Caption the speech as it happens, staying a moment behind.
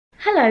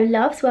Hello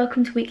loves,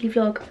 welcome to weekly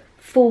vlog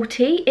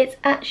 40. It's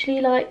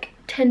actually like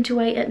 10 to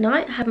 8 at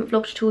night. I haven't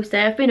vlogged at all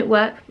today. I've been at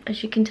work,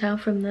 as you can tell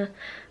from the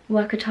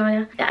work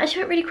attire. It actually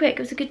went really quick. It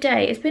was a good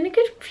day. It's been a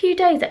good few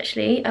days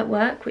actually at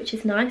work, which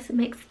is nice. It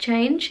makes a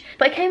change.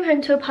 But I came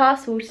home to a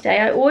parcel today.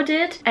 I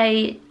ordered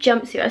a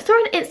jumpsuit. I saw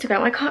it on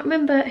Instagram. I can't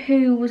remember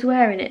who was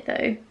wearing it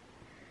though.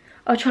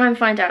 I'll try and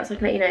find out so I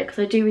can let you know, because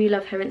I do really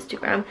love her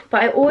Instagram.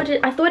 But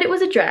I thought it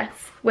was a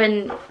dress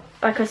when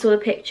I saw the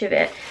picture of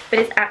it, but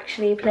it's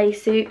actually a play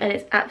suit and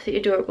it's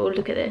absolutely adorable.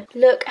 Look at this.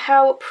 Look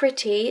how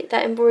pretty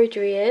that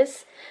embroidery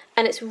is,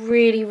 and it's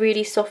really,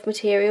 really soft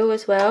material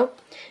as well.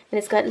 And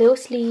it's got little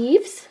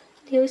sleeves,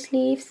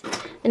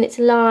 and it's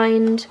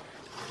lined,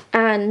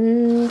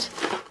 and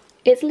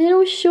it's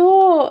little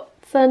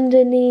shorts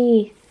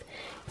underneath.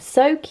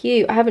 So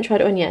cute. I haven't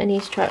tried it on yet. I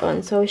need to try it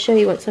on, so I'll show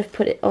you once I've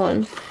put it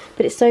on.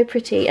 But it's so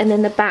pretty, and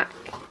then the back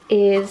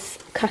is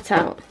cut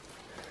out.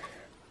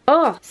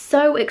 Oh,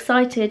 so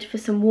excited for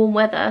some warm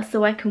weather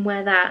so I can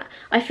wear that.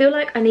 I feel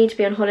like I need to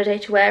be on holiday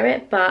to wear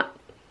it, but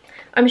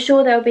I'm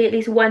sure there'll be at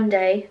least one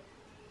day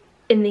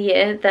in the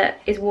year that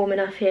is warm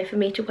enough here for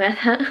me to wear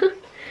that.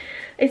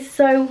 It's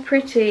so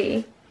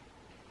pretty.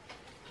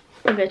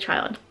 I'm gonna try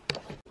on.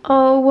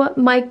 Oh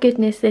my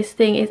goodness, this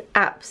thing is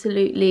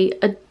absolutely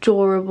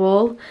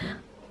adorable.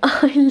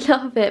 I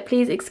love it.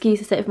 Please excuse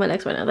the state of my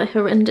legs right now, they're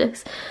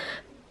horrendous.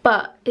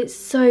 But it's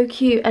so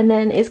cute, and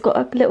then it's got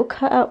a little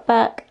cutout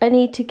back. I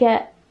need to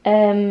get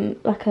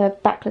like a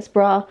backless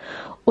bra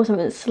or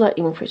something that's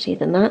slightly more pretty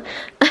than that.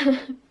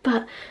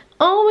 But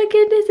oh my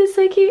goodness, it's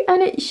so cute,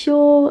 and it's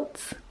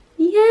shorts.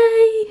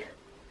 Yay!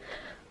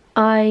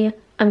 I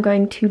am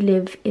going to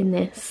live in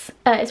this.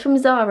 It's from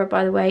Zara,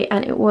 by the way,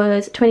 and it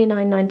was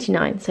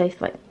 £29.99, so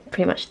it's like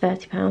pretty much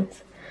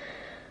 £30.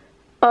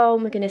 Oh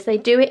my goodness, they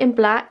do it in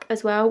black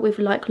as well with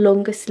like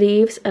longer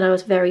sleeves, and I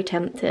was very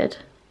tempted.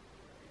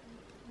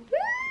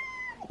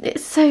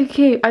 It's so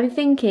cute. I'm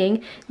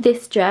thinking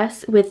this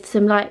dress with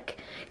some like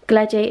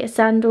gladiator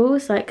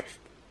sandals, like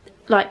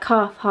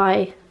calf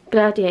high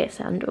gladiator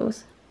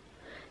sandals.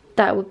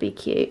 That would be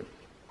cute.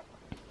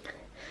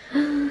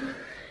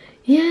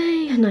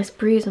 Yay, a nice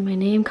bruise on my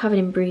knee. I'm covered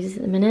in bruises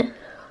at the minute.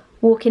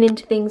 Walking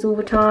into things all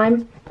the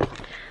time.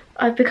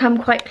 I've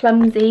become quite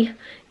clumsy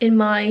in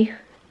my,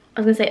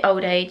 I was going to say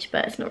old age,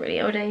 but it's not really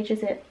old age,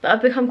 is it? But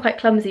I've become quite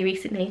clumsy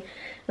recently.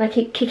 And I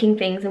keep kicking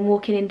things and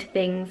walking into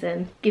things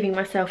and giving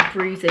myself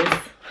bruises,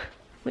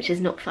 which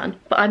is not fun.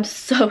 But I'm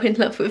so in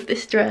love with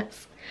this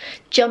dress.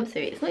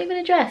 Jumpsuit. It's not even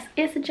a dress,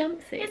 it's a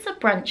jumpsuit. It's a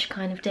brunch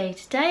kind of day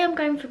today. I'm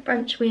going for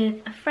brunch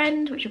with a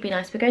friend, which will be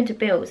nice. We're going to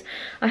Bill's.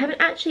 I haven't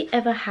actually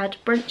ever had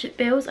brunch at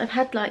Bill's. I've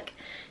had like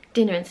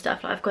dinner and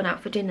stuff, like I've gone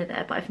out for dinner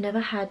there, but I've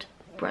never had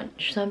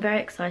brunch. So I'm very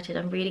excited.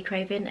 I'm really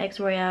craving eggs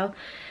royale.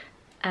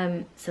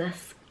 So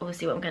that's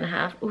obviously what I'm going to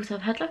have. Also,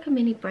 I've had like a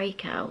mini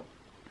breakout.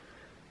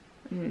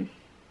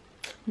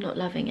 Not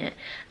loving it.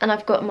 And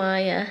I've got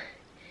my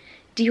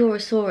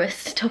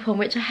Diorosaurus top on,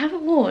 which I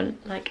haven't worn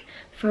like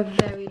for a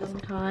very long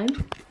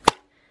time.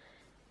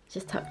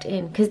 Just tucked it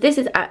in, because this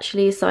is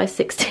actually a size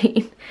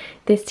 16,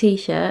 this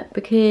t-shirt,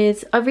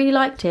 because I really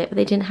liked it, but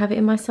they didn't have it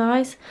in my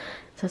size.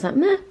 So I was like,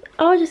 meh,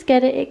 I'll just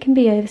get it. It can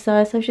be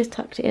oversized. So I've just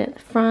tucked it in at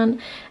the front,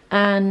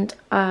 and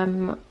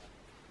I'm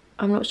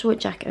not sure what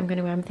jacket I'm going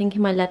to wear. I'm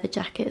thinking my leather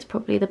jacket is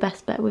probably the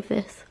best bet with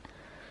this.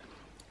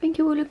 I think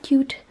it will look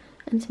cute.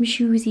 And some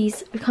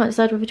shoesies. We can't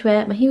decide whether to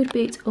wear my heeled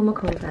boots or my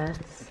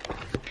Converse.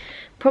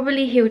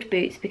 Probably heeled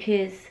boots,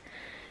 because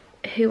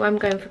who I'm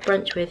going for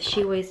brunch with,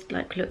 she always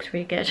like looks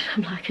really good.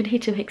 I'm like, I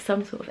need to make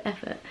some sort of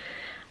effort.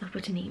 I'll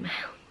put an email.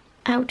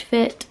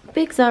 Outfit,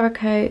 big Zara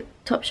coat,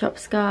 Topshop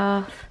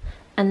scarf,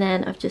 and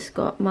then I've just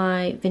got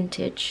my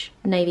vintage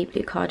navy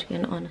blue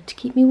cardigan on to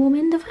keep me warm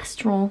in the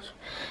restaurant.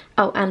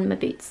 Oh, and my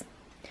boots.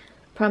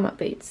 Primark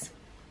boots.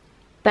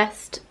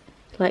 Best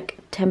like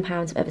 £10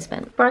 I've ever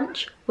spent.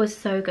 Brunch was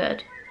so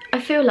good. I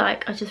feel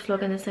like I just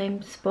vlog in the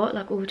same spot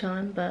like all the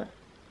time, but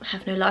I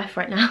have no life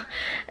right now.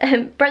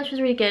 Brunch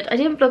was really good. I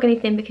didn't vlog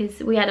anything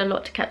because we had a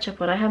lot to catch up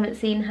on. I haven't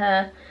seen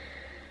her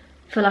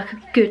for like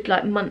a good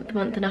like month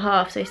and a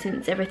half, so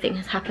since everything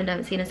has happened I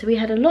haven't seen her, so we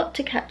had a lot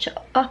to catch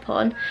up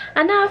on,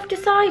 and now I've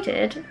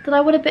decided that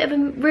I want a bit of a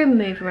room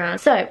move around.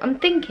 So I'm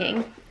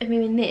thinking of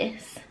moving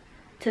this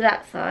to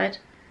that side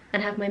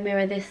and have my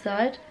mirror this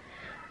side.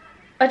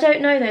 I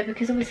don't know though,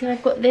 because obviously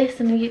I've got this,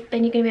 and then you're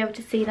going to be able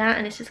to see that,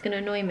 and it's just going to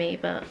annoy me.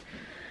 But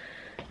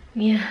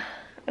yeah,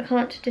 I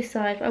can't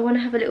decide. I want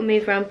to have a little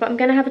move around, but I'm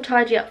going to have a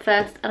tidy up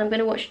first, and I'm going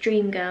to watch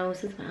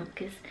Dreamgirls as well,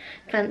 because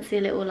I fancy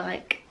a little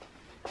like,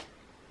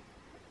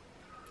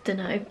 don't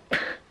know.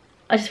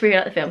 I just really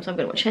like the film, so I'm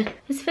going to watch it.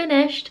 It's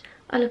finished.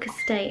 I look a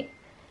state.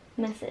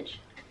 Message.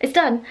 It's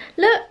done.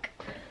 Look.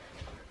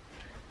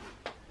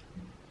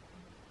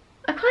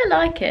 I quite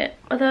like it,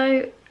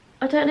 although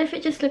I don't know if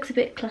it just looks a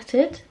bit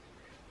cluttered.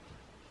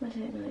 I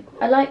don't know.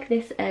 I like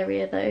this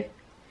area though,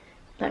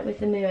 like with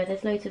the mirror.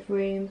 There's loads of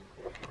room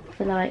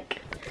for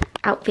like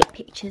outfit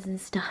pictures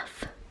and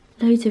stuff.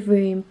 Loads of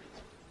room.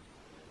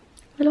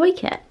 I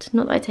like it.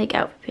 Not that I take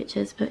outfit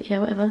pictures, but yeah,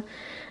 whatever.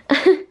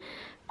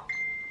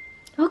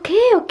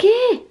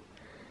 Okay.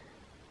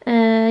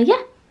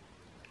 Yeah,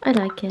 I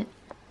like it.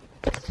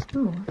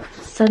 Oh,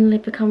 suddenly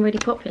become really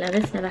popular.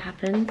 This never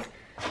happens.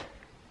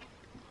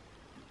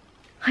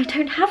 I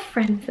don't have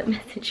friends that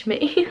message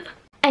me.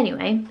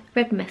 Anyway,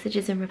 read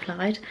messages and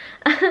replied.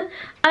 I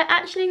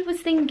actually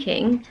was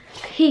thinking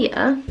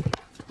here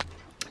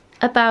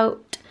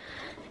about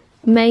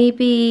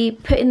maybe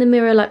putting the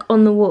mirror like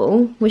on the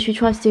wall, which we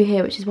try to do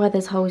here, which is why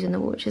there's holes in the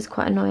wall, which is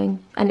quite annoying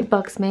and it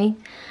bugs me.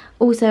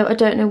 Also, I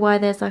don't know why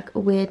there's like a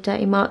weird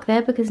dirty mark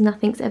there because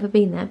nothing's ever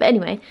been there. But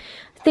anyway,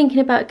 thinking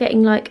about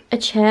getting like a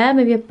chair,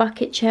 maybe a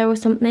bucket chair or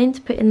something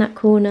to put in that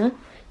corner. Do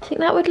you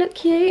think that would look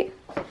cute?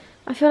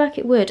 I feel like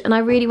it would. And I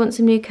really want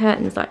some new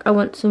curtains. Like I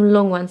want some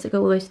long ones that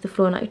go all the way to the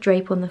floor and like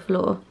drape on the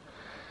floor.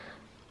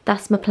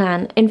 That's my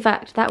plan. In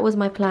fact, that was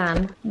my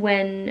plan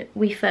when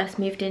we first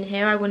moved in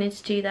here. I wanted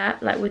to do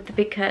that, like with the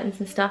big curtains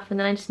and stuff, and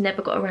then I just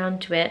never got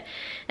around to it.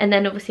 And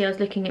then obviously I was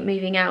looking at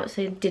moving out,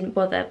 so didn't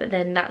bother, but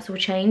then that's all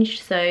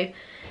changed. So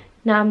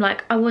now I'm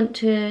like, I want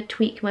to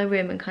tweak my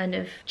room and kind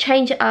of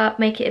change it up,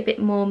 make it a bit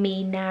more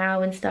me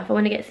now and stuff. I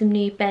want to get some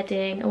new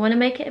bedding. I want to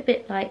make it a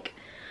bit like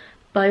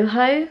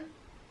boho.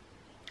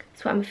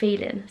 That's what I'm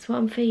feeling. That's what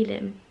I'm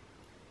feeling.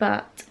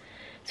 But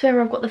it's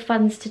whether I've got the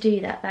funds to do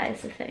that. That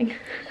is the thing.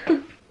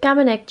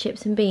 Gammon egg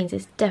chips and beans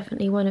is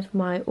definitely one of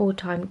my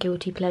all-time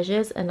guilty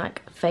pleasures and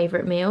like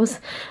favourite meals.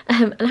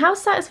 And how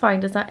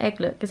satisfying does that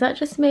egg look? Is that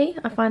just me?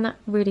 I find that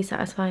really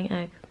satisfying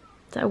egg.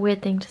 Is that a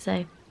weird thing to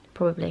say?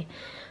 Probably.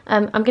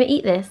 I'm going to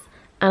eat this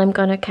and I'm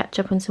going to catch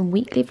up on some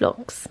weekly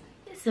vlogs.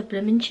 It's a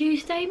blooming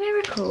Tuesday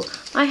miracle.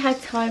 I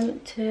had time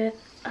to...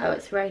 Oh,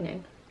 it's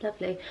raining.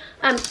 Lovely.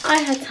 I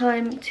had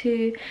time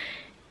to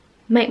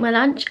make my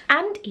lunch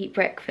and eat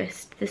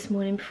breakfast this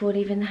morning before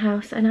leaving the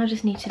house, and I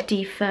just need to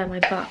defur my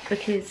butt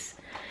because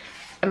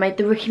I made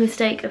the rookie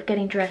mistake of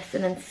getting dressed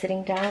and then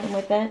sitting down on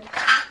my bed.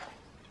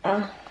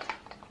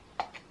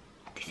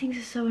 These things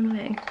are so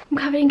annoying. I'm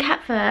covered in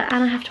cat fur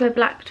and I have to wear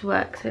black to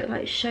work, so it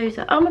like shows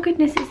up. Oh my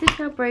goodness, is this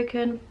now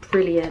broken?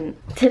 Brilliant.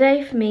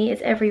 Today for me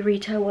is every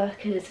retail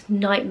worker's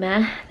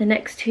nightmare. The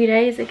next 2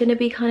 days are going to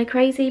be kind of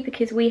crazy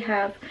because we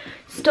have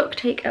stock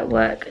take at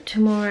work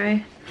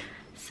tomorrow.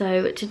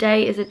 So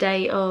today is a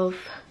day of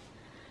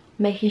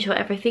making sure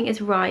everything is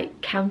right,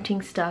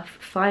 counting stuff,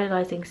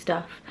 finalising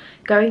stuff,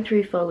 going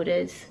through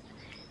folders.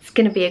 It's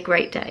going to be a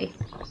great day.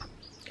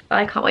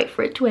 I can't wait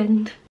for it to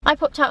end. I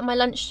popped out on my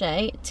lunch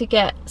day to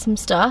get some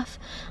stuff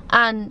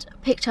and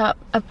picked up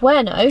a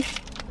bueno.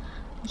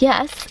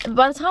 Yes,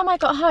 by the time I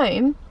got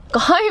home,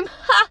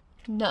 ha!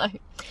 No.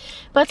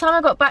 By the time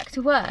I got back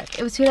to work,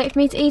 it was too late for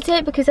me to eat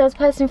it because there was a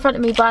person in front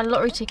of me buying a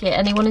lottery ticket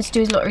and he wanted to do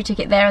his lottery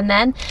ticket there and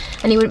then,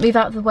 and he wouldn't move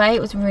out of the way.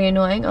 It was really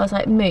annoying. I was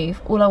like,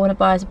 move. All I want to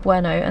buy is a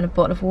bueno and a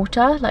bottle of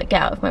water. Like, get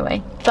out of my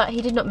way. But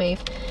he did not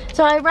move.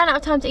 So I ran out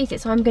of time to eat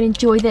it, so I'm going to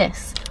enjoy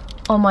this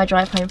on my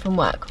drive home from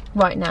work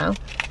right now.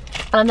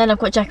 And then I've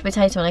got jacket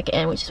potato when I get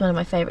in, which is one of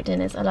my favourite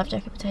dinners. I love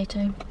jacket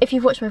potato. If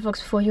you've watched my vlogs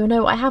before, you'll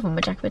know what I have on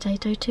my jacket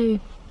potato too.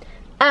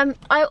 The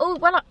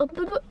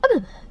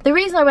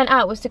reason I went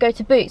out was to go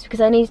to Boots because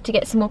I needed to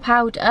get some more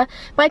powder.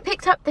 But I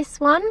picked up this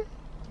one.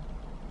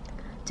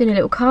 Doing a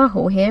little car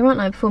haul here, aren't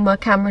I, before my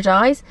camera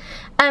dies.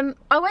 I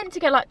went to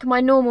get like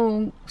my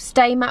normal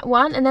stay matte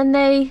one, and then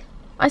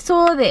I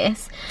saw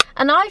this,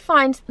 and I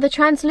find the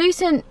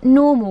translucent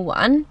normal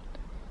one,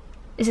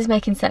 this is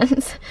making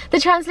sense, the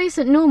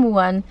translucent normal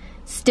one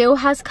still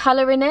has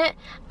colour in it,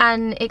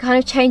 and it kind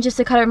of changes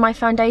the colour of my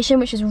foundation,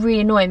 which is really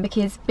annoying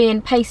because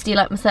being pasty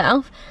like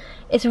myself,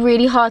 it's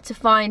really hard to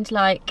find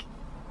like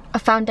a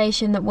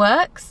foundation that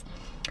works.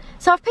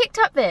 So I've picked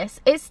up this.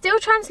 It's still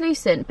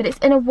translucent, but it's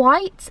in a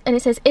white and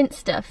it says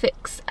Insta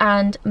Fix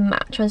and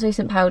Matte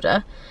Translucent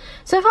Powder.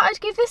 So I thought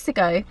I'd give this a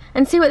go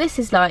and see what this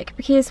is like,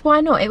 because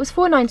why not? It was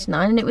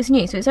 £4.99 and it was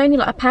new, so it's only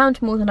like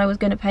 £1 more than I was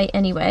going to pay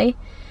anyway.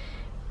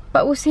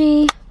 But we'll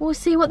see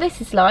what this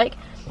is like.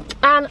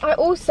 And I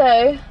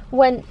also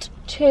went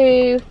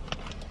to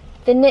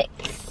the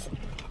NYX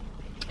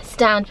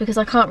stand because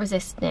I can't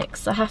resist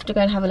NYX. I have to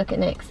go and have a look at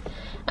NYX.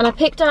 And I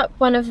picked up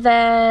one of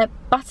their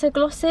butter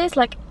glosses,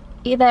 like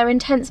their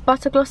intense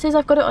butter glosses.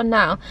 I've got it on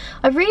now.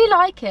 I really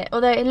like it,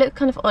 although it looks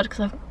kind of odd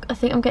because I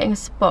think I'm getting a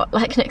spot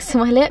like next to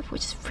my lip,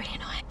 which is really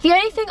annoying. The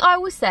only thing I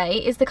will say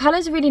is the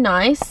colours are really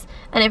nice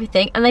and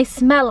everything, and they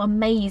smell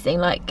amazing.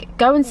 Like,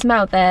 go and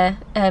smell their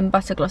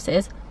butter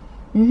glosses.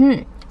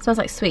 Smells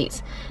like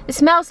sweets. It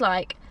smells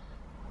like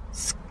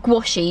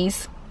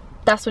squashies.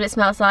 That's what it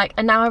smells like,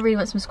 and now I really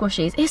want some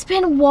squashies. It's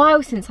been a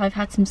while since I've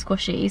had some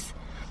squashies.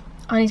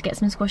 I need to get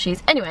some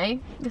squashies. Anyway,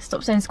 let's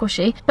stop saying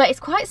squashy. But it's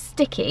quite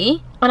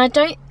sticky, and I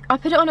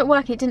put it on at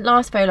work and it didn't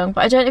last very long,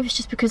 but I don't know if it's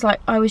just because like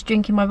I was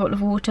drinking my bottle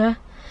of water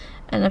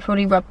and I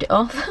probably rubbed it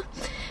off.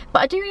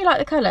 But I do really like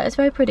the colour, it's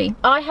very pretty.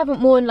 I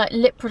haven't worn like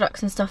lip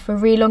products and stuff for a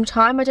really long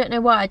time. I don't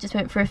know why, I just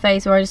went through a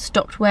phase where I just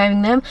stopped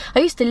wearing them. I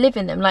used to live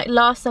in them, like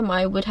last summer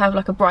I would have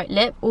like a bright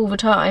lip all the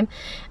time,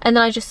 and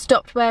then I just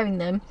stopped wearing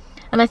them.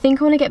 And I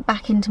think I want to get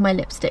back into my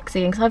lipsticks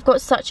again, because I've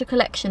got such a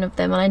collection of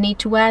them and I need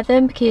to wear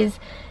them because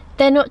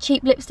they're not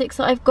cheap lipsticks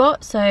that I've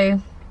got, so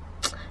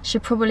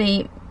should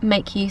probably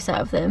make use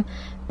out of them.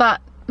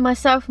 But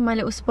myself and my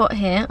little spot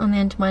here on the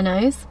end of my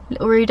nose,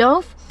 little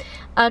Rudolph,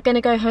 are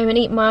gonna go home and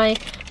eat my,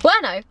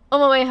 well no, on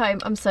my way home.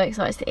 I'm so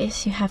excited for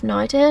this, you have no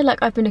idea.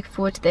 Like, I've been looking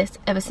forward to this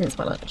ever since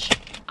my lunch.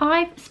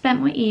 I've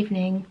spent my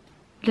evening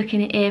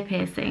looking at ear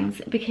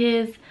piercings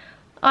because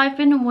I've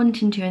been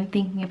wanting to and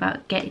thinking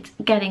about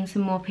getting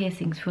some more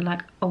piercings for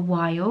like a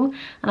while,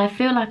 and I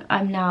feel like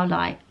I'm now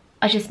like,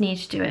 I just need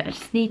to do it. I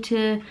just need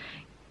to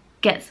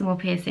get some more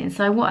piercings.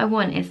 So what I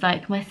want is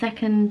like my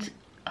second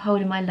hole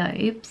in my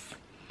lobes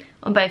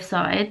on both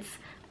sides,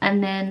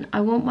 and then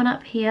I want one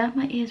up here.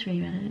 My ear's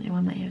really red, I don't know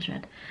why my ear's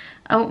red.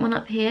 I want one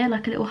up here,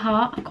 like a little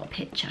heart. I've got a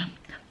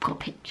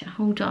picture,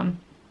 hold on.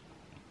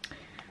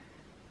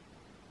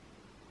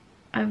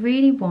 I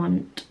really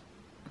want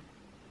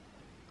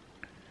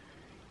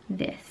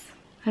this.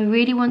 I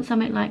really want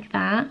something like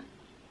that.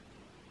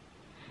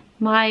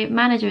 My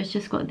manager has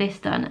just got this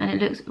done and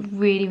it looks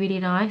really, really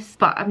nice,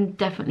 but I'm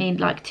definitely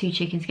like too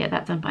chicken to get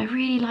that done. But I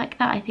really like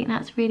that. I think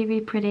that's really,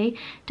 really pretty.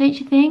 Don't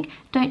you think?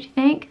 Don't you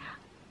think?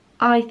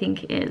 I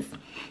think it is.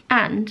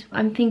 And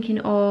I'm thinking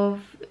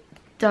of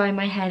dyeing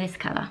my hair this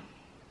colour.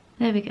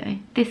 There we go,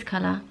 this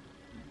colour.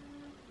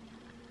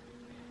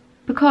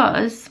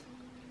 Because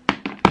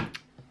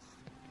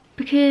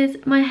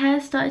my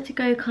hair started to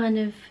go kind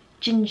of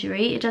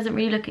gingery. It doesn't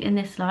really look it in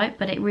this light,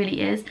 but it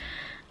really is.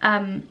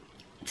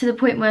 To the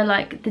point where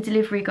like the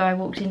delivery guy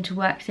walked into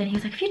work today and he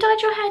was like, have you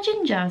dyed your hair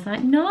ginger? I was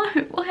like, no,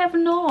 I have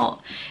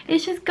not.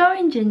 It's just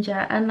going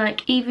ginger, and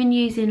like even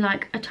using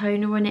like a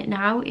toner on it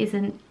now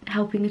isn't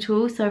helping at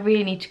all. So I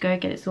really need to go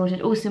get it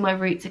sorted. Also my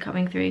roots are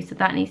coming through, so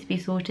that needs to be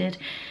sorted,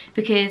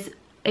 because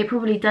it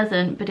probably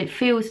doesn't, but it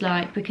feels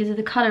like, because of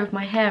the colour of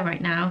my hair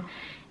right now,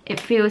 it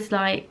feels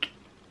like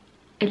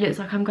it looks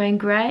like I'm going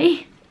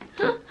grey.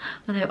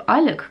 Although I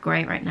look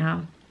grey right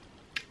now.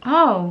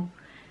 Oh,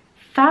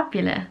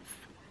 fabulous.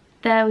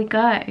 There we go.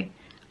 Are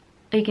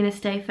you going to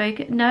stay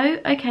focused? No?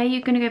 Okay,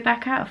 you're going to go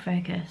back out of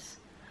focus.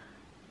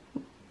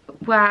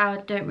 Wow, I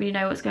don't really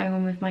know what's going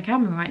on with my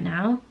camera right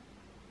now.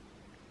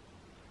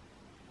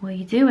 What are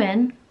you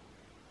doing?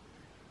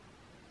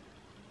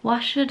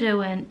 What's you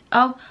doing?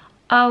 Oh,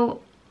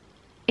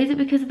 is it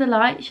because of the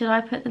light? Should I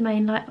put the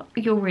main light?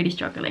 You're really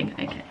struggling.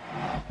 Okay.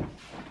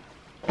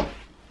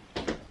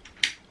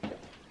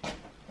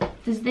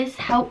 Does this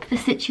help the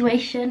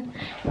situation?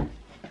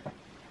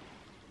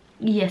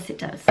 Yes, it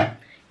does.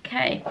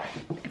 Okay,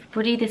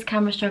 everybody, this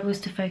camera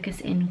struggles to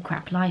focus in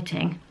crap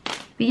lighting.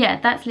 But yeah,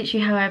 that's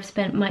literally how I've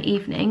spent my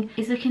evening,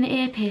 is looking at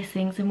ear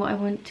piercings and what I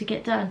want to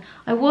get done.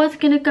 I was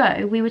gonna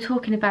go, we were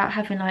talking about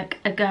having like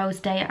a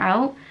girls' day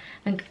out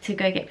and to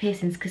go get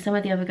piercings, because some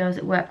of the other girls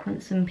at work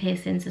want some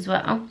piercings as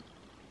well. And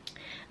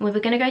we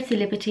were gonna go to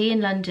Liberty in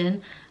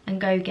London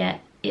and go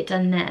get it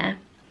done there.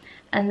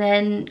 And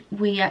then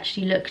we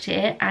actually looked at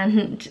it,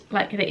 and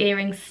like the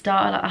earrings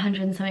start at like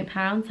 100 and something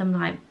pounds. I'm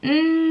like,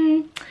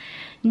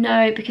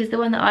 no, because the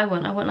one that I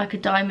want like a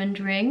diamond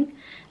ring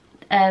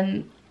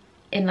in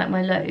like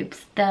my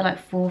lobes. They're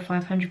like £400 or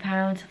 £500.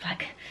 I'm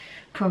like,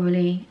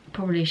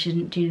 probably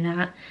shouldn't do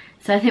that.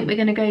 So I think we're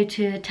gonna go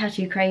to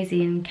Tattoo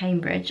Crazy in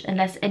Cambridge,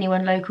 unless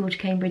anyone local to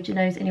Cambridge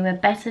knows anywhere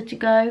better to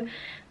go.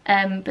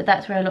 But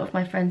that's where a lot of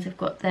my friends have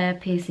got their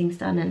piercings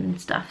done and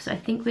stuff. So I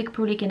think we're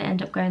probably going to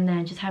end up going there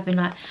and just having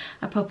like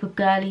a proper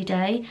girly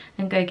day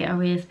and go get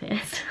our ears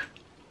pierced.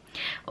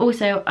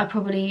 Also, I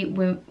probably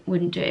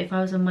wouldn't do it if I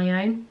was on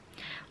my own.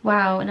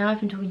 Wow, now I've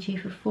been talking to you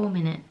for 4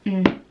 minutes.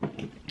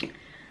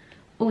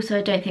 Also,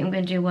 I don't think I'm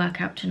going to do a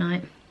workout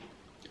tonight.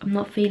 I'm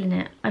not feeling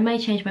it. I may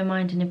change my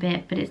mind in a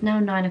bit, but it's now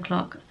 9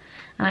 o'clock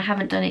and I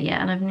haven't done it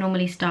yet, and I've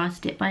normally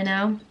started it by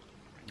now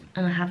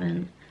and I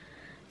haven't.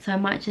 So I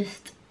might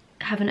just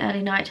have an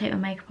early night, take my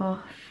makeup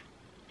off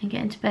and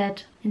get into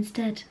bed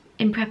instead,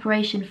 in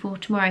preparation for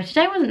tomorrow.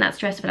 Today wasn't that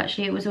stressful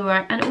actually, it was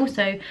alright. And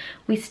also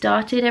we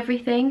started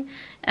everything,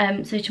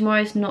 so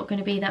tomorrow's not going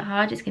to be that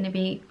hard. It's going to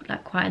be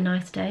like quite a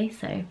nice day.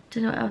 So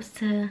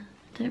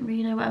don't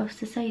really know what else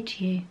to say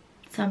to you,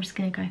 so I'm just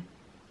going to go.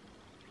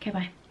 Okay,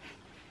 bye.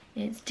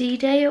 It's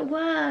D-Day at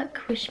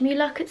work. Wish me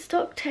luck at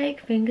stock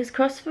take. Fingers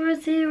crossed for a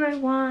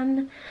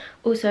 0-1.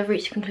 Also, I've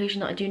reached the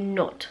conclusion that I do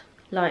not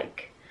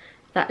like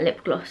that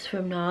lip gloss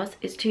from NARS.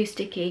 It's too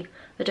sticky.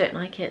 I don't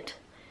like it.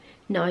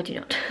 No, I do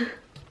not.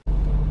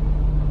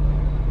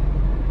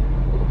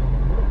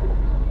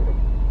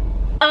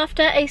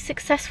 After a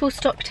successful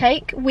stock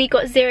take, we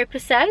got 0%.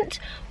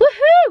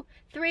 Woohoo!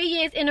 3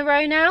 years in a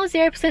row now,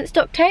 0%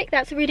 stock take.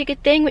 That's a really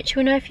good thing, which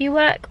you'll know if you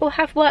work or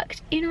have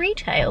worked in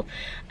retail.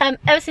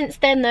 Ever since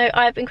then though,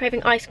 I've been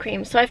craving ice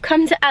cream. So I've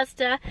come to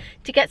Asda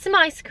to get some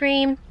ice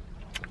cream,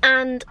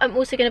 and I'm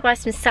also going to buy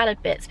some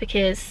salad bits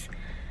because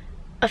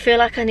I feel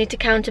like I need to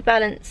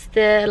counterbalance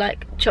the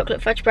like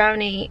chocolate fudge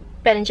brownie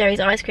Ben & Jerry's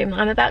ice cream that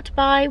I'm about to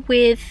buy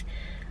with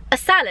a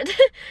salad.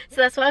 So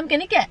that's what I'm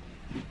gonna get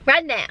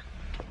right now.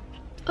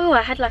 Oh,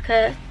 I had like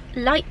a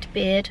light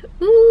beard.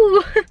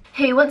 Ooh.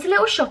 Who wants a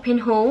little shopping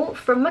haul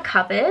from my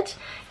cupboard?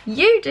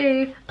 You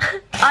do.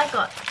 I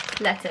got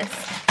lettuce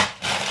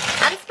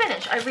and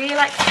spinach. I really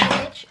like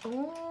spinach.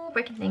 Oh,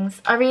 breaking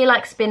things. I really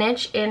like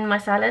spinach in my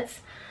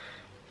salads.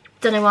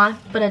 Don't know why,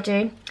 but I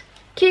do.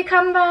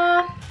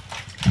 Cucumber.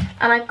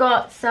 And I've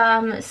got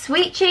some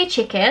sweet chili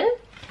chicken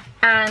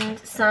and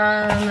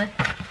some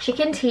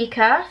chicken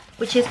tikka,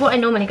 which is what I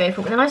normally go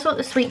for. But then I saw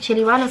the sweet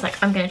chili one, I was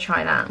like, I'm gonna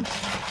try that.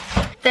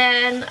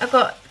 Then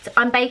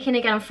I'm baking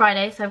again on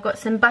Friday, so I've got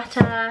some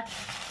butter,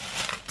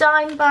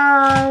 dime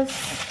bars,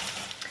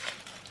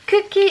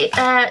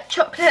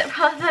 chocolate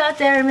rather,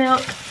 dairy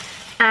milk,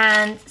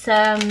 and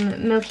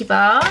some Milky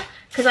Bar,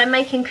 because I'm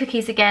making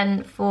cookies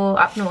again for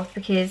up north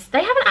because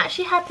they haven't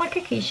actually had my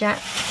cookies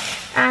yet,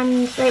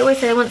 and they always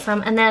say they want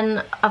some. And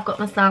then I've got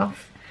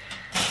myself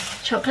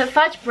chocolate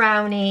fudge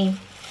brownie.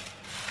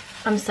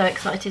 I'm so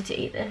excited to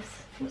eat this.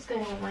 What's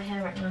going on with my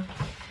hair right now?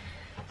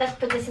 Let's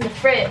put this in the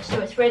fridge so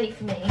it's ready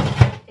for me.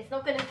 It's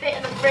not going to fit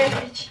in the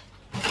fridge.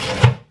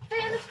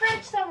 Fit in the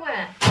fridge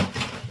somewhere.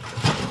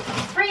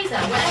 Freezer,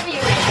 whatever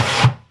you're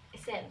in.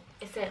 It's in.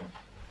 It's in.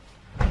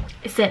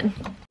 It's in.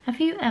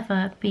 Have you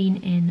ever been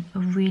in a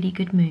really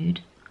good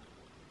mood?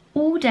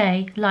 All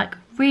day, like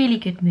really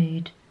good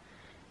mood.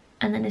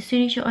 And then as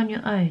soon as you're on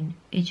your own,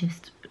 it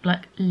just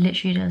like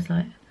literally does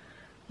like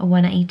a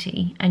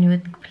 180 and you're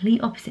in the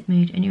complete opposite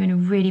mood and you're in a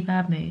really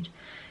bad mood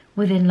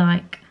within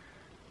like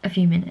a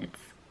few minutes.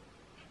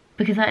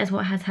 Because that is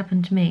what has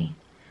happened to me.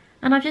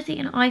 And I've just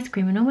eaten ice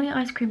cream, and normally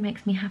ice cream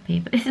makes me happy,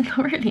 but this is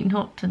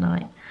not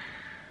tonight.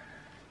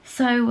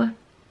 So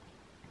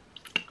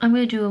I'm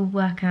going to do a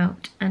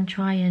workout and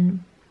try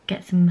and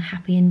get some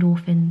happy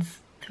endorphins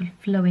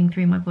flowing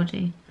through my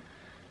body.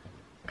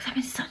 Because I'm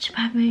in such a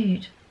bad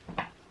mood.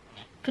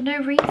 For no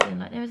reason,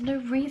 like there is no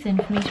reason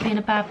for me to be in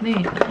a bad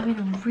mood, but I'm in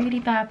a really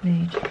bad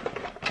mood.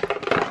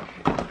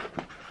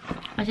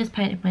 I just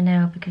painted my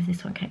nail because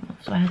this one came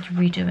off, so I had to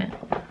redo it.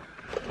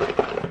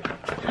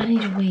 I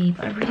need a wee,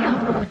 but I really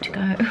can't afford to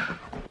go.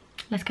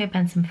 Let's go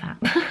burn some fat.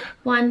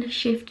 One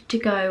shift to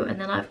go and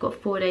then I've got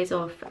 4 days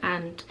off,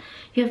 and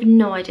you have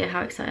no idea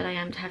how excited I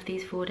am to have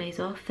these 4 days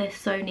off. They're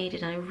so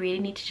needed and I really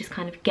need to just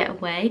kind of get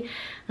away,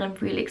 and I'm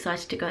really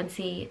excited to go and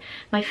see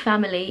my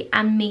family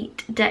and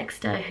meet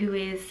Dexter, who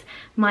is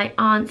my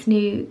aunt's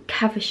new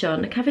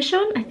cavachon. A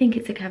cavachon? I think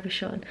it's a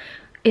cavachon.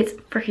 It's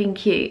freaking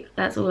cute,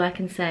 that's all I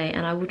can say,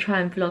 and I will try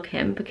and vlog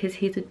him because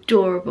he's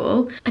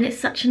adorable. And it's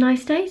such a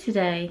nice day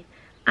today.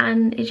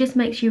 And it just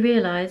makes you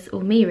realise,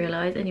 or me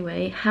realise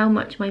anyway, how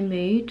much my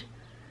mood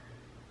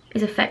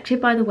is affected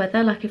by the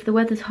weather. Like if the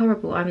weather's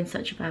horrible, I'm in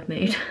such a bad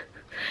mood.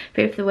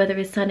 But if the weather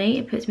is sunny,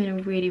 it puts me in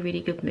a really, really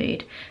good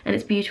mood. And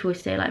it's beautiful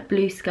today, like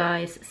blue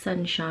skies,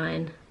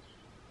 sunshine.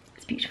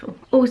 It's beautiful.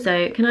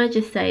 Also, can I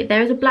just say,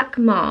 there is a black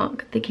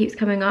mark that keeps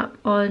coming up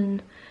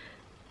on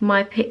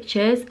my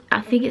pictures.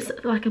 I think it's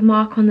like a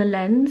mark on the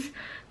lens,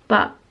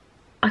 but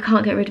I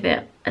can't get rid of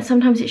it.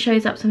 Sometimes it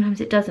shows up, sometimes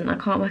it doesn't. I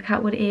can't work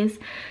out what it is,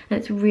 and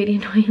it's really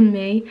annoying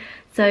me.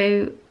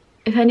 So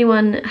if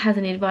anyone has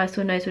any advice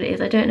or knows what it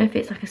is, I don't know if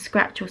it's like a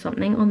scratch or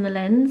something on the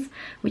lens,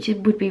 which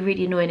would be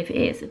really annoying if it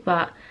is.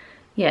 But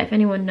yeah, if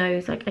anyone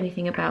knows like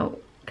anything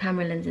about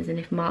camera lenses and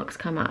if marks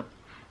come up,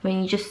 I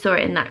mean, you just saw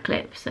it in that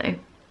clip. So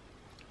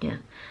yeah,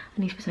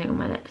 I need to put something on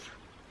my lips.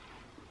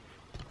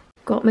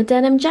 Got my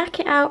denim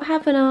jacket out,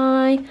 haven't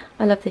I?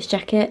 I love this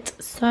jacket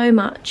so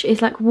much.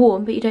 It's like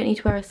warm, but you don't need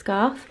to wear a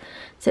scarf,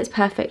 so it's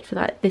perfect for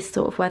like this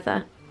sort of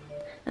weather.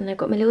 And I've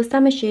got my little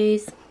summer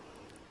shoes.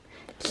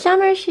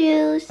 Summer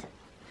shoes!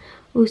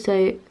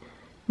 Also,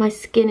 my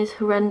skin is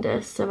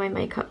horrendous, so my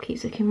makeup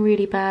keeps looking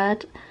really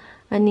bad.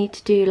 I need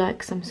to do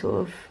like some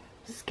sort of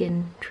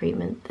skin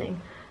treatment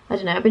thing. I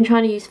don't know, I've been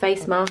trying to use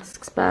face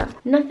masks, but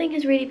nothing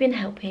has really been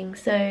helping.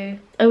 So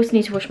I also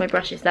need to wash my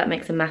brushes. That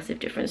makes a massive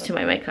difference to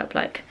my makeup.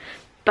 Like,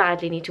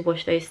 badly need to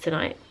wash those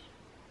tonight.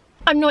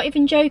 I'm not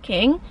even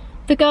joking.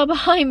 The girl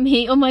behind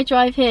me on my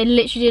drive here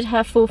literally did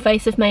her full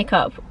face of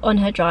makeup on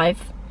her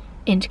drive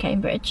into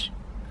Cambridge.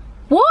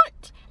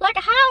 What? Like,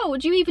 how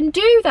do you even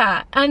do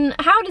that? And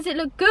how does it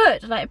look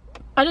good? Like,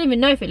 I don't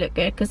even know if it looked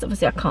good because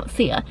obviously I can't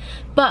see her.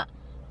 But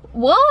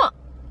what?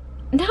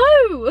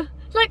 No!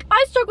 Like,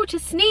 I struggle to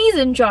sneeze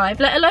and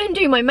drive, let alone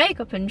do my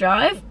makeup and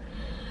drive.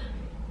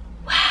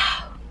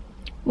 Wow.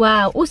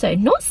 Wow. Also,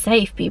 not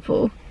safe,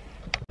 people.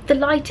 The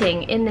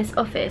lighting in this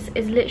office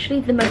is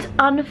literally the most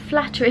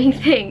unflattering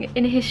thing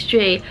in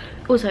history.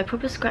 Also, I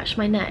probably scratched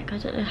my neck. I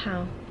don't know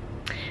how.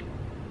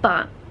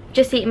 But,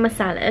 just eating my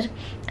salad.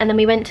 And then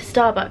we went to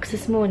Starbucks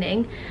this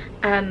morning.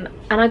 And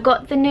I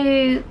got the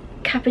new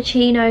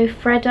cappuccino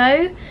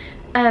Freddo,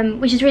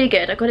 which is really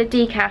good. I got it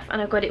decaf and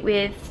I got it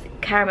with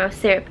caramel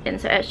syrup in,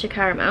 so extra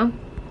caramel.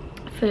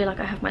 I feel like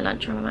I have my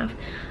lunch in my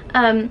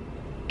mouth.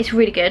 It's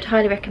really good,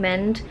 highly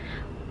recommend.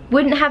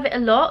 Wouldn't have it a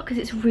lot because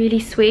it's really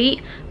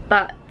sweet,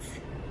 but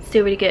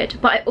still really good.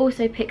 But I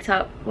also picked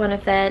up one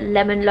of their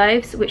lemon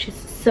loaves, which is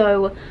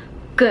so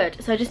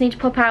good. So I just need to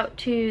pop out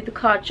to the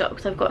card shop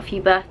because I've got a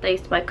few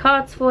birthdays to buy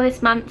cards for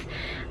this month,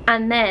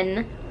 and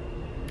then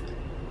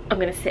I'm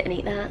gonna sit and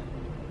eat that.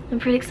 I'm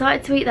pretty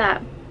excited to eat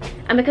that.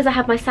 And because I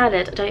have my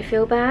salad, I don't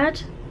feel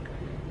bad,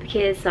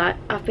 because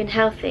I've been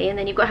healthy, and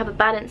then you've got to have a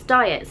balanced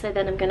diet, so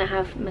then I'm going to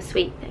have my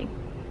sweet thing.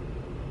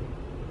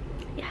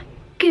 Yeah.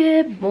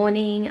 Good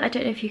morning. I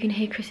don't know if you can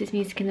hear Chris's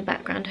music in the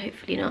background,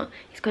 hopefully not.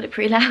 He's got it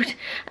pretty loud.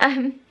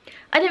 I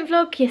didn't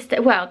vlog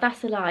yesterday. Well,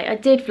 that's a lie. I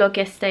did vlog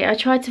yesterday. I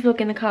tried to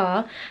vlog in the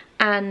car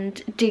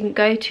and didn't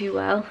go too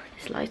well.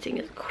 This lighting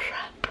is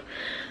crap.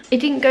 It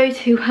didn't go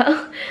too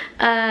well,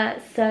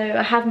 so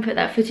I haven't put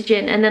that footage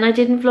in. And then I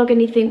didn't vlog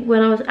anything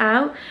when I was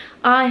out.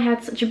 I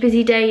had such a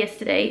busy day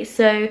yesterday,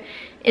 so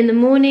in the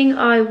morning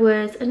I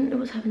don't know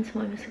what's happened to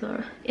my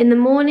mascara. In the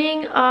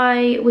morning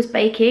I was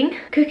baking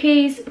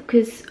cookies,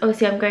 because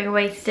obviously I'm going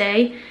away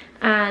today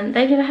and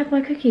they've never had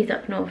my cookies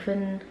up north,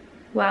 and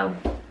wow,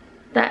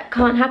 that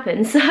can't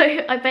happen. So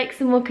I baked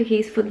some more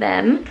cookies for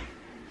them.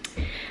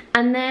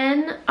 And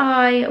then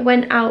I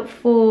went out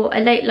for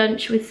a late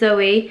lunch with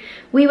Zoe.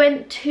 We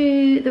went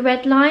to the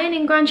Red Lion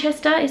in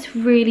Grantchester. It's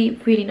really,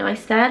 really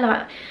nice there.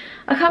 Like,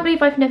 I can't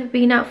believe I've never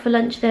been out for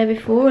lunch there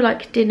before,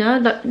 like dinner.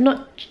 Like,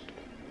 not,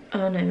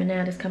 oh no, my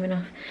nail is coming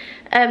off.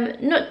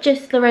 Not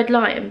just the Red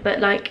Lion,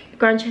 but like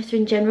Grantchester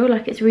in general.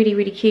 Like, it's really,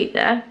 really cute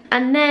there.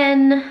 And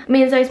then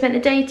me and Zoe spent the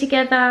day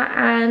together,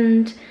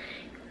 and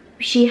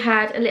she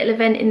had a little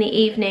event in the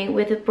evening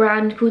with a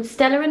brand called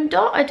Stella &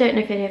 Dot. I don't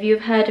know if any of you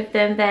have heard of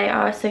them. They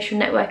are a social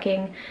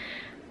networking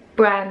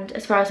brand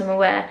as far as I'm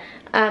aware.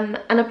 And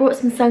I brought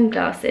some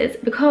sunglasses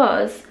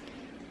because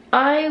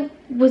I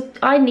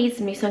need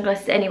some new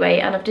sunglasses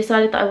anyway, and I've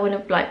decided that I want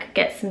to like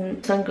get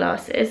some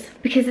sunglasses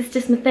because it's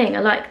just my thing.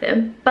 I like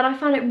them, but I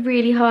found it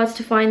really hard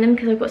to find them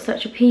because I've got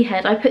such a pea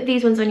head. I put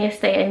these ones on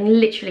yesterday and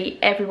literally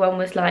everyone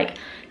was like,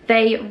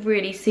 they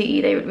really suit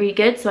you, they were really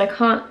good. So I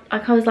kind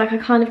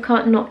of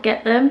can't not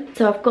get them.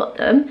 So I've got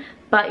them,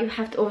 but you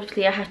have to,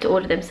 obviously I have to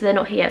order them, so they're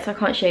not here yet, so I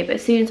can't show you, but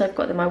as soon as I've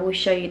got them I will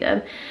show you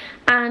them.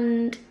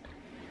 And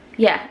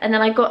yeah, and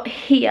then I got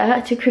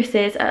here to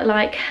Chris's at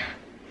like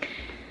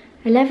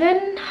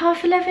 11,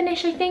 half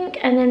 11ish I think,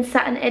 and then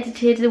sat and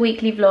edited the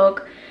weekly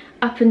vlog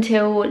up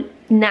until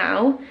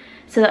now,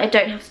 so that I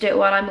don't have to do it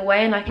while I'm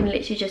away, and I can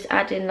literally just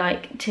add in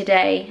like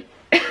today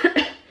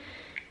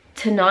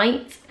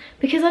tonight,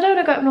 because I don't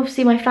want to go up north to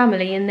see my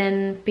family and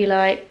then be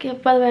like, yeah,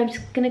 by the way, I'm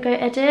just gonna go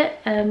edit,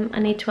 I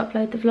need to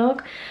upload the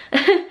vlog.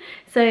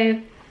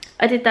 So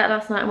I did that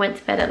last night. I went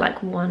to bed at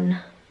like 1,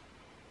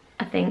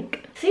 I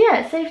think. So yeah,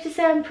 it's safe to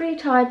say I'm pretty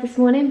tired this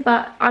morning,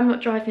 but I'm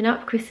not driving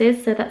up, Chris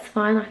is, so that's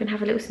fine. I can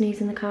have a little snooze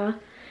in the car.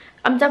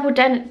 I'm double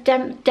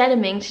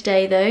deniming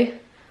today though,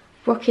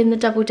 rocking the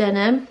double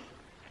denim.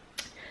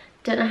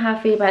 Don't know how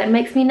I feel about it. It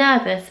makes me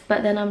nervous,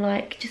 but then I'm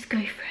like, just go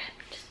for it.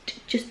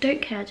 Just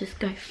don't care, just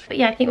go. But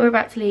yeah, I think we're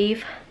about to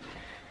leave.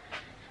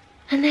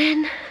 And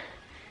then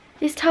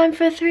it's time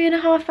for a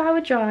 3.5 hour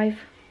drive.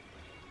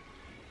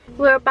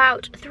 We're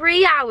about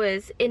 3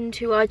 hours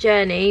into our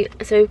journey,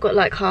 so we've got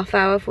like half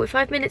hour,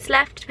 45 minutes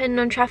left, depending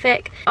on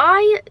traffic.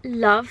 I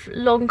love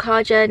long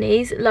car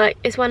journeys. Like,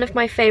 it's one of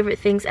my favourite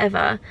things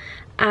ever,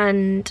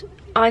 and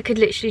I could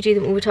literally do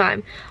them all the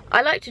time.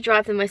 I like to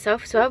drive them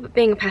myself as well, but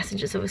being a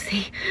passenger is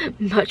obviously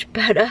much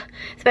better,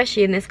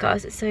 especially in this car,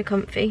 so it's so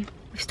comfy.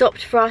 We've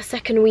stopped for our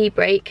second wee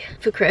break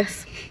for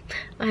Chris.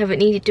 I haven't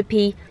needed to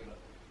pee.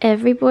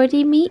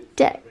 Everybody meet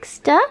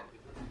Dexter.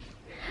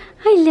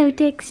 Hello,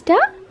 Dexter.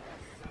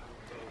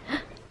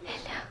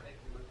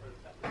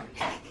 Hello.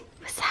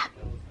 What's that?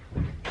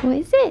 What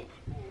is it?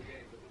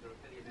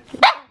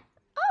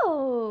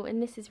 Oh,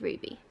 and this is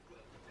Ruby.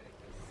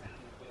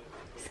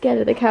 Scared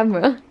of the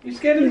camera. You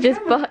scared of the camera? You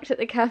just barked at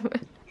the camera.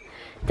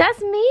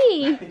 That's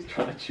me. He's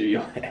trying to chew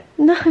your hair.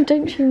 No,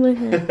 don't chew my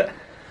hair.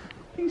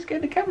 You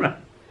scared of the camera.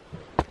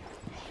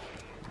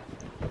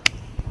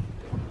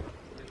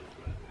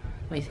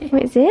 What is it?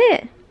 What is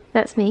it?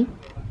 That's me.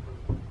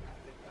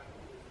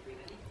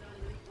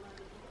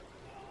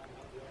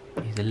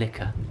 He's a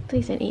licker.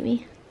 Please don't eat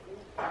me.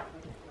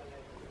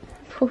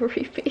 Poor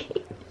Ruby.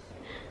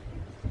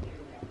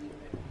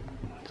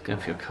 It's going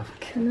for your cover.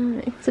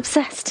 No, it's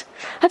obsessed.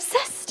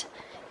 Obsessed!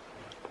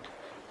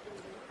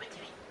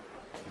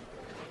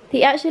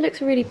 He actually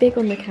looks really big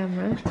on the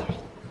camera.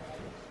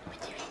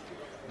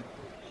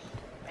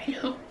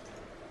 Hello.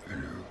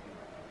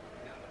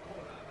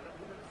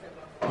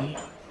 Hello.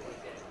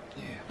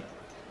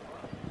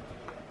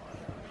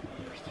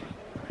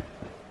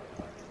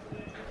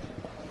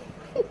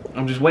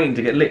 I'm just waiting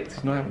to get licked.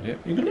 He's not having it.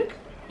 You can lick?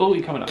 Oh,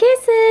 you're coming up.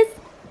 Kisses!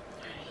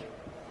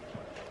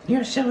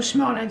 You're so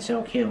small and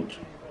so cute.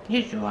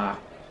 Yes, you are.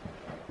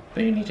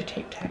 But you need a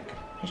Tic Tac.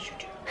 Yes, you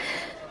do.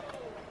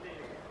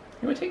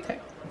 You want a Tic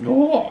Tac?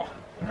 Oh.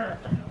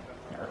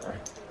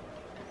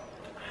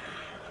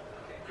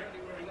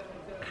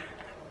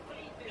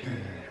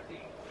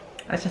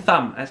 That's a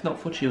thumb. That's not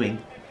for chewing.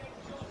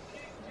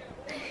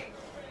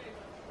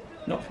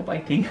 Not for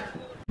biting.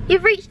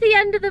 You've reached the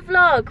end of the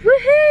vlog.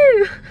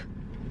 Woohoo!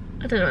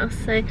 I don't know what else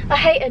to say. I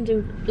hate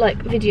ending like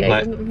videos.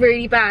 Like, I'm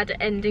really bad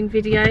at ending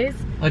videos.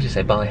 I just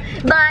say bye.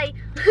 Bye!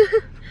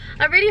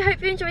 I really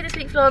hope you enjoyed this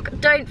week's vlog.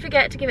 Don't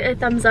forget to give it a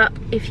thumbs up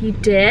if you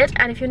did.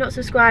 And if you're not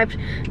subscribed,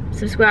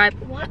 subscribe.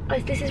 What?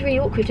 This is really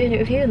awkward doing it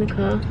with you in the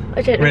car.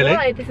 I don't know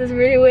why. This is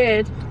really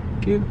weird.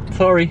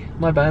 Sorry,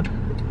 my bad.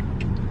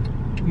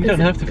 You don't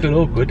have to feel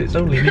awkward, it's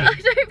only me. I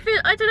don't feel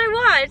I don't know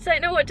why, I just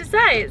don't know what to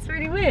say. It's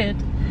really weird.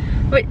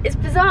 But it's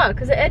bizarre,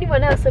 because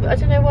anyone else, I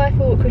don't know why I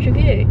thought could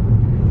review.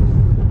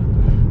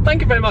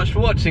 Thank you very much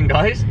for watching,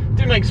 guys.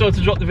 Do make sure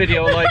to drop the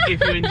video a like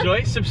if you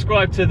enjoy.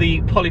 Subscribe to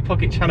the Polly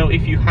Pocket channel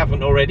if you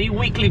haven't already.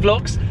 Weekly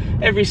vlogs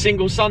every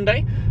single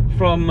Sunday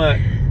from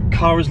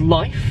Cara's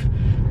life.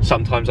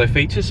 Sometimes I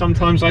feature,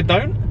 sometimes I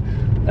don't.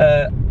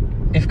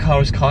 If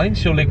Cara's kind,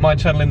 she'll link my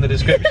channel in the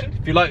description.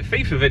 If you like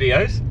FIFA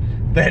videos,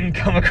 then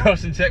come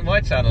across and check my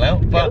channel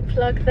out. But little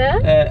plug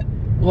there.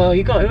 well,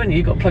 you got to, haven't you?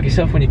 You got to plug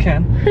yourself when you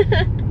can.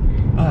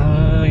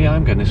 Yeah,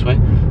 I'm going this way.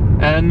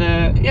 And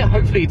yeah,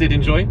 hopefully you did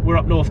enjoy. We're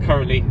up north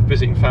currently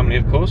visiting family,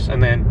 of course,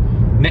 and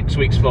then next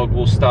week's vlog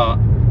will start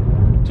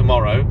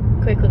tomorrow.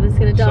 Quick, or this is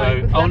going to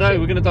die. So, oh no,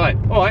 we're going to die.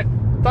 All right,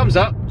 thumbs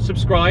up,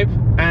 subscribe,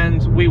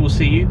 and we will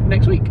see you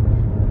next week.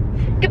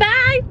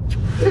 Goodbye!